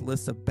Institute's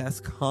list of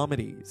best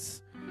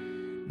comedies.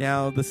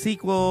 Now, the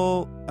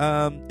sequel,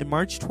 in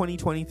March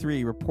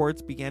 2023,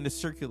 reports began to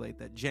circulate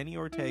that Jenny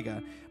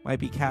Ortega might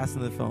be cast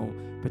in the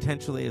film,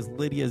 potentially as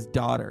Lydia's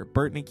daughter.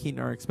 Burton and Keaton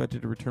are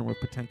expected to return with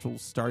potential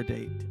star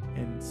date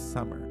in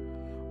summer.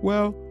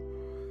 Well,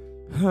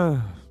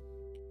 you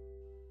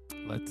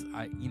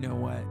know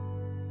what?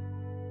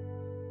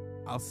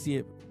 I'll see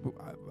it.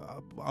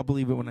 I'll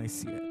believe it when I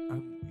see it.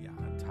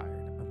 I'm tired.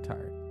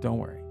 Don't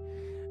worry.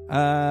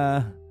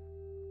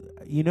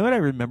 You know what I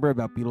remember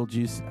about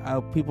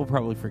Beetlejuice? People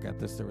probably forget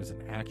this. There was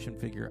an action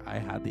figure. I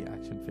had the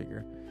action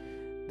figure.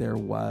 There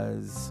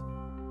was...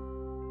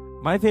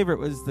 My favorite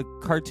was the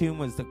cartoon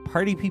was the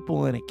party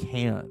people in a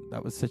can.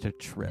 That was such a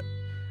trip.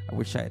 I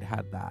wish I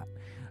had that.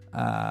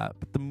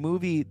 But the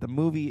movie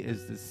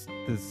is this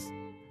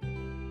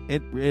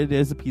it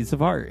is a piece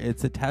of art.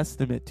 It's a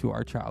testament to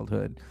our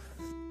childhood.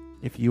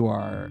 If you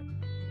are...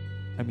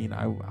 I mean,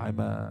 I'm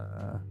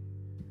a...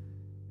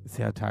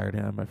 See how tired I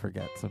am? I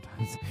forget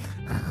sometimes.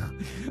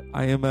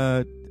 I am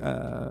a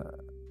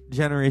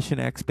Generation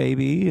X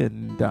baby,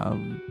 and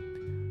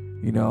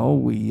you know,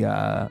 we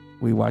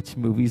watch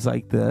movies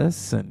like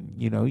this, and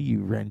you know,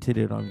 you rented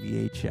it on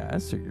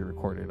VHS or you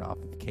recorded it off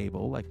of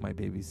cable, like my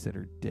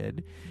babysitter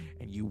did,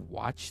 and you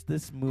watched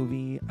this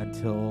movie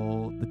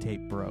until the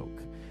tape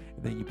broke.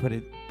 And then you put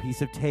a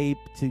piece of tape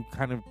to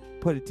kind of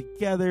put it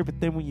together, but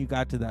then when you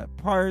got to that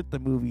part, the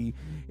movie,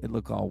 it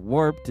looked all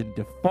warped and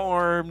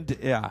deformed.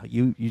 Yeah,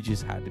 you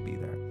just had to be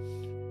there.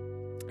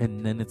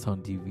 And then it's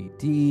on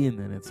DVD, and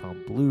then it's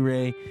on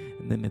Blu-ray,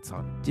 and then it's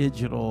on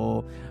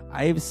digital.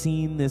 I've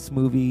seen this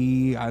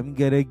movie, I'm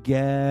gonna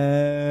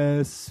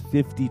guess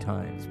 50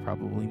 times,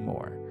 probably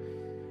more.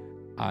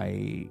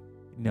 I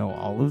know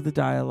all of the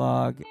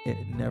dialogue. It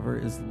never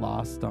is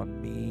lost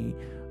on me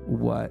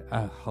what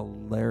a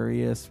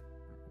hilarious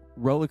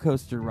roller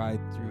coaster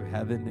ride through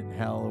heaven and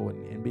hell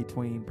and in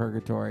between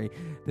purgatory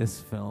this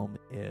film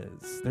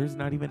is. There's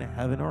not even a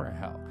heaven or a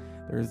hell.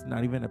 There's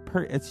not even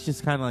it's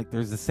just kind of like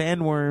there's the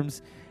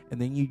sandworms,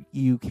 and then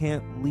you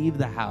can't leave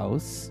the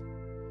house,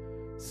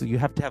 so you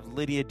have to have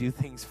Lydia do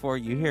things for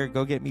you. Here,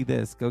 go get me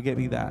this, go get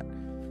me that.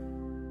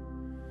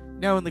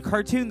 Now in the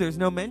cartoon, there's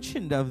no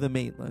mention of the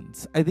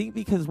Maitlands. I think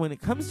because when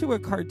it comes to a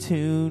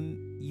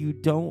cartoon, you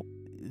don't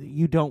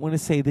want to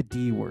say the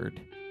D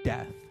word,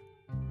 death.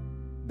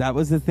 That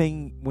was the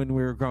thing when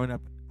we were growing up,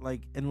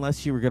 like,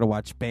 unless you were going to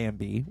watch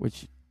Bambi,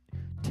 which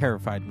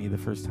terrified me the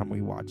first time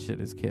we watched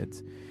it as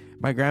kids.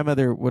 My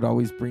grandmother would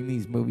always bring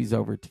these movies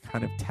over to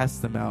kind of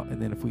test them out,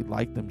 and then if we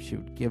liked them, she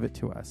would give it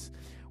to us.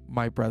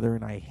 My brother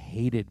and I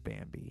hated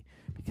Bambi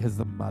because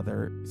the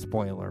mother,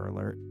 spoiler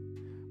alert,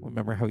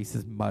 remember how he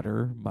says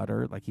mutter,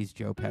 like he's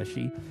Joe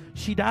Pesci?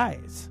 She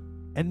dies.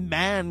 And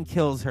man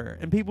kills her.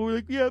 And people were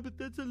like, yeah, but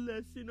that's a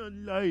lesson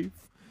on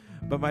life.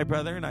 But my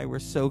brother and I were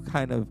so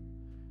kind of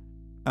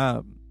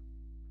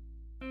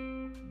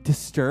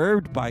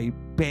disturbed by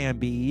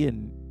Bambi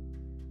and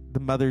the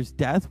mother's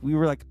death. We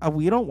were like, oh,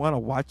 we don't want to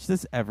watch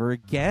this ever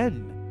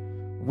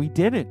again. We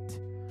didn't.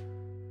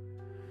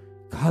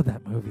 God,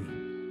 that movie.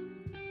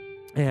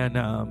 And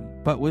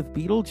but with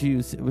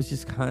Beetlejuice, it was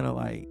just kind of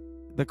like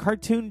the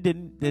cartoon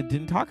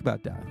didn't talk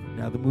about death.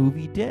 Now the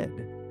movie did.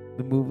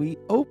 The movie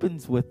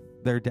opens with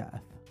their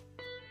death,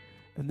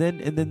 and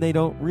then they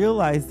don't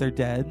realize they're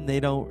dead, and they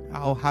don't,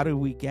 how did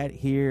we get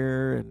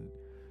here? And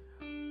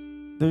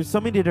there's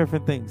so many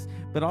different things.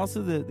 But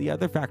also the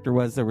other factor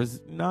was there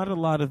was not a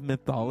lot of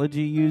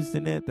mythology used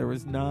in it. There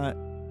was not,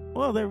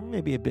 well, there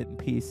may be a bit in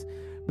peace,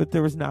 but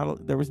there was no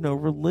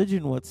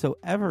religion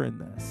whatsoever in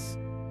this.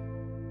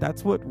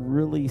 That's what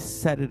really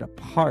set it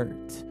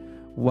apart.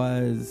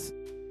 Was,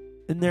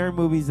 and there are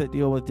movies that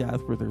deal with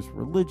death where there's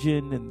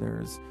religion and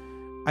there's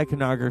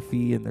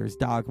iconography and there's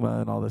dogma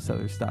and all this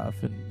other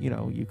stuff, and you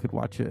know, you could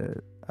watch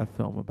a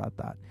film about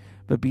that.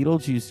 But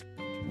Beetlejuice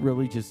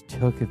really just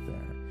took it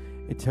there.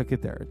 It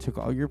took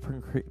all your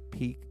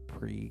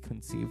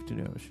preconceived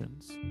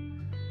notions,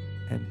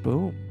 and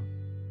boom,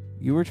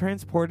 you were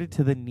transported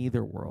to the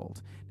neither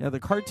world. Now the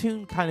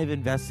cartoon kind of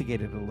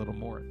investigated a little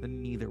more the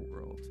neither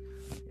world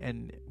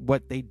and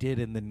what they did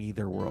in the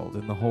neither world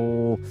and the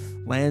whole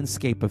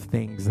landscape of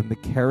things and the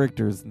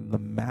characters and the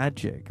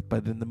magic.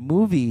 But in the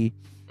movie,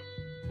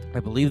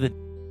 I believe that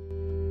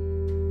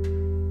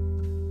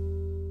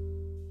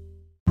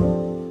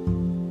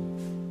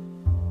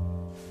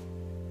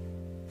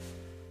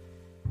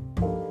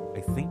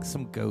I think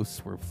some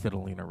ghosts were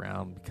fiddling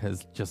around,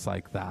 because just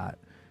like that,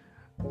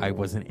 I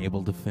wasn't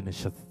able to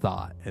finish a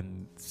thought,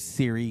 and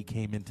Siri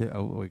came into,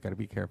 oh, we got to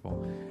be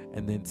careful,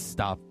 and then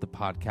stopped the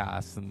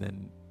podcast, and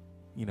then,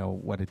 you know,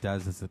 what it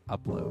does is it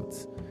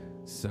uploads.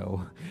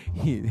 So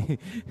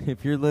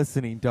if you're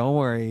listening, don't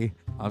worry.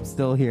 I'm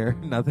still here.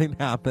 Nothing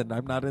happened.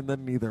 I'm not in the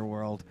neither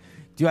world.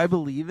 Do I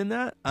believe in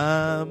that?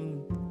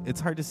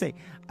 It's hard to say.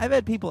 I've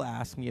had people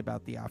ask me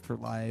about the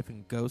afterlife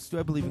and ghosts. Do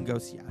I believe in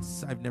ghosts?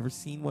 Yes. I've never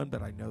seen one,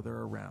 but I know they're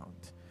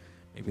around.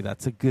 Maybe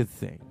that's a good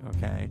thing,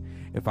 okay?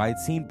 If I had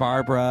seen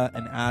Barbara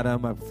and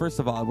Adam, first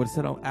of all, I would have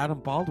said, oh, Adam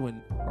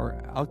Baldwin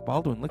or Alec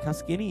Baldwin, look how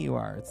skinny you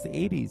are. It's the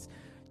 80s.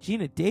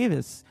 Gina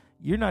Davis,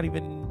 you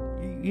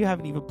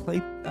haven't even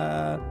played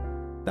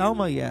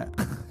Thelma yet.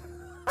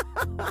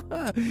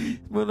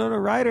 Winona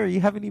Ryder, you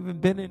haven't even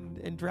been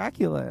in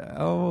Dracula.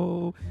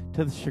 Oh,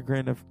 to the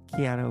chagrin of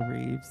Keanu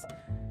Reeves.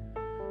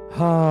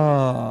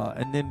 Oh,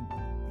 and then,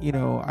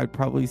 I'd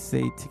probably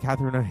say to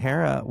Catherine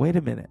O'Hara, wait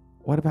a minute,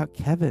 what about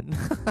Kevin?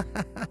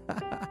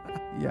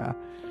 Yeah.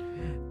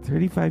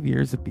 35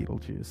 years of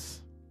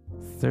Beetlejuice.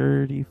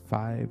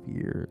 35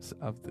 years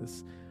of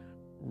this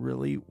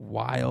really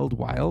wild,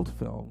 wild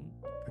film.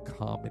 A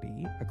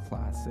comedy, a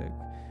classic,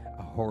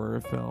 a horror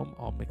film,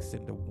 all mixed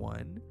into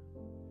one.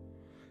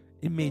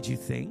 It made you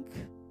think.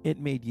 It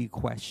made you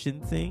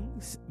question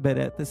things. But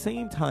at the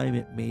same time,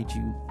 it made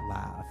you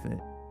laugh.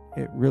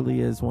 It really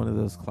is one of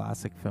those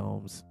classic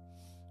films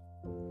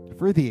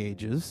for the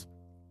ages.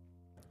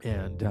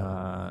 And,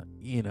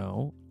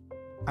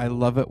 I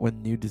love it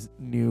when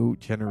new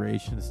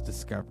generations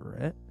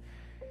discover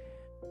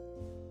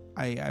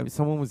it.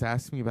 Someone was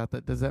asking me about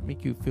that. Does that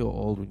make you feel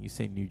old when you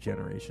say new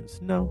generations?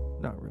 No,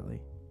 not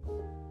really.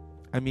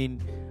 I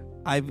mean,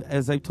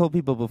 as I've told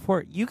people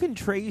before, you can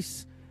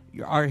trace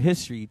our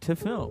history to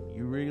film.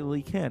 You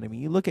really can. I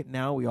mean, you look at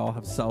now, we all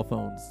have cell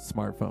phones,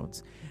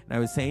 smartphones. And I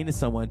was saying to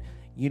someone,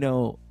 in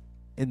the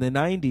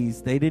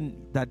 90s,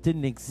 that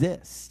didn't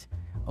exist.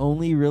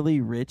 Only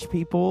really rich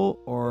people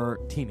or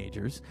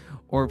teenagers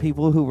or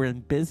people who were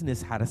in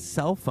business had a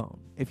cell phone.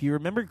 If you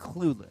remember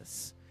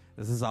Clueless,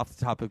 this is off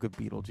the topic of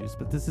Beetlejuice,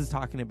 but this is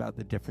talking about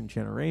the different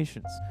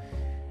generations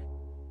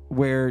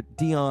where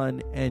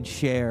Dion and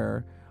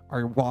Cher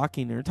are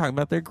walking and they're talking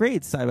about their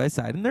grades side by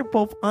side and they're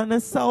both on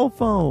a cell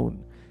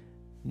phone.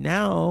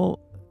 Now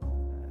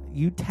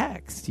you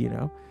text,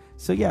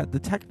 So yeah, the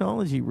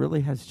technology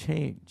really has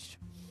changed.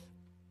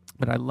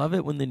 But I love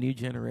it when the new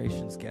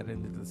generations get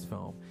into this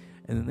film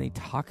and then they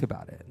talk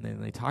about it, and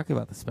then they talk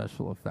about the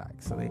special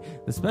effects. So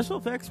the special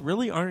effects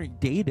really aren't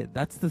dated.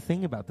 That's the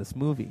thing about this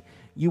movie.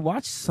 You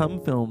watch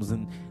some films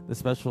and the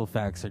special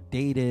effects are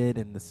dated,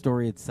 and the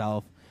story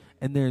itself,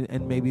 and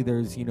maybe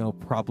there's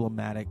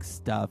problematic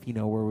stuff,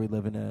 where we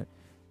live in a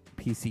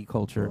PC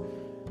culture.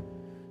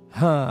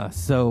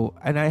 So,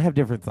 and I have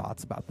different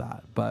thoughts about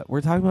that, but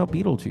we're talking about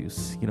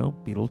Beetlejuice.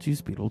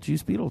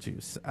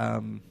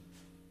 Beetlejuice.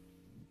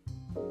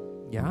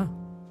 Yeah.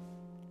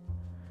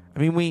 I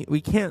mean,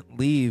 we can't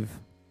leave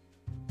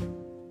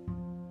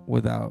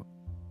without,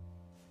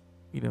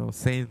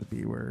 saying the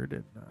B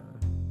word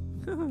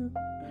and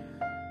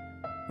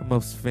the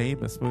most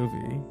famous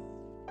movie,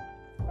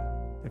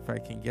 if I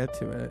can get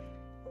to it.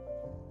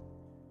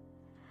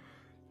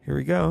 Here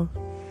we go.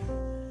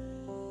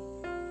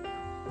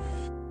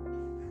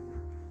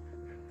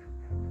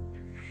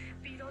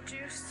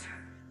 Beetlejuice.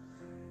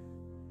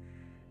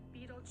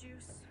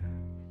 Beetlejuice.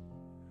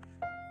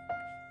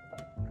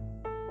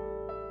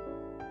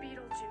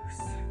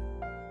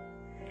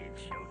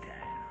 It's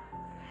showtime.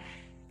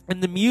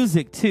 And the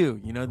music,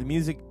 too. The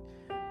music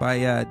by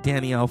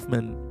Danny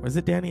Elfman. Was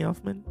it Danny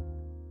Elfman?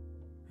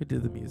 Who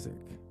did the music?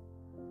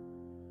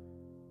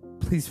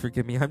 Please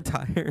forgive me. I'm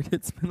tired.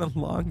 It's been a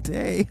long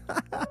day.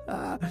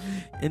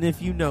 And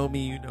if you know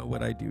me, you know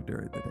what I do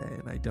during the day.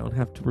 And I don't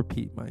have to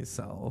repeat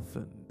myself.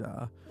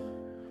 And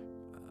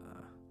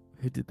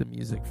who did the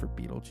music for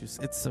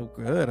Beetlejuice? It's so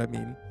good. I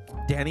mean,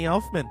 Danny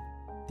Elfman.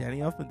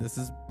 This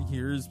is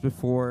years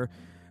before,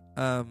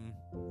 The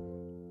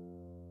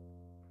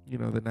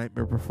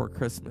Nightmare Before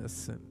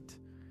Christmas and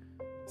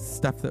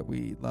stuff that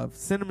we love.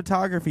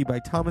 Cinematography by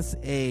Thomas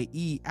A.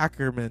 E.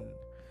 Ackerman.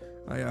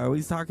 I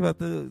always talk about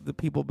the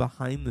people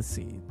behind the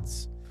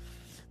scenes.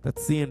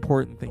 That's the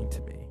important thing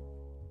to me.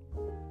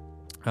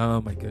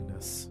 Oh my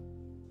goodness.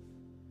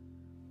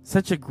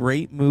 Such a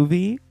great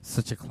movie,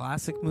 such a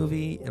classic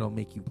movie. It'll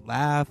make you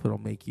laugh, it'll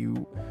make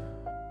you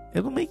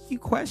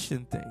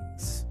question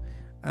things.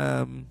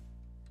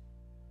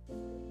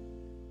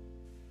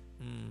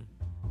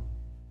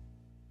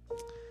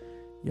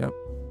 Yep.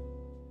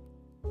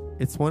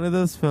 It's one of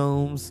those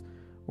films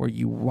where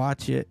you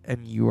watch it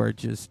and you are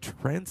just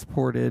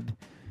transported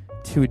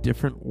to a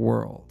different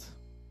world.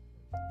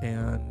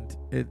 And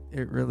it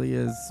really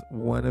is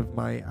one of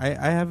my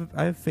I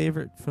have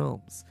favorite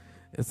films.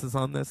 This is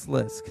on this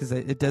list because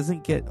it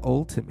doesn't get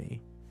old to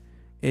me.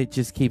 It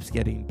just keeps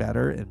getting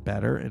better and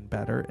better and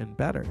better and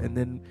better. And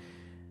then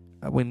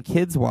when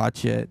kids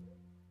watch it,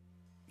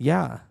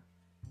 yeah,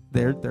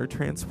 they're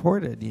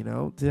transported,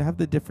 to have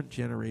the different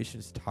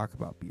generations talk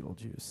about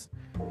Beetlejuice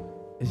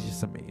is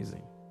just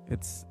amazing.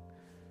 It's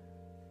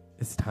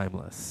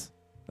timeless.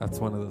 That's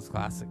one of those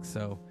classics.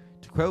 So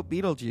to quote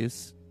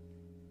Beetlejuice,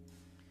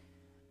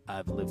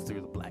 I've lived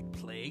through the Black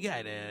Plague. I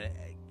had a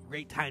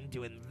great time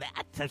doing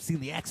that. I've seen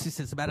The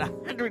Exorcist about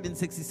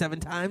 167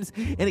 times,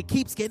 and it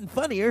keeps getting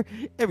funnier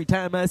every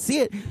time I see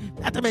it.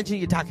 Not to mention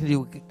you're talking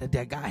to a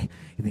dead guy.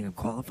 You think I'm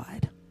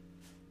qualified?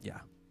 Yeah.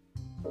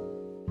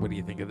 What do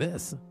you think of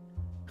this?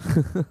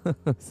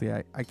 See,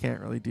 I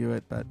can't really do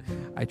it, but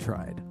I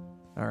tried.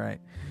 All right.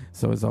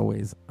 So as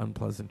always,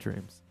 unpleasant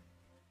dreams.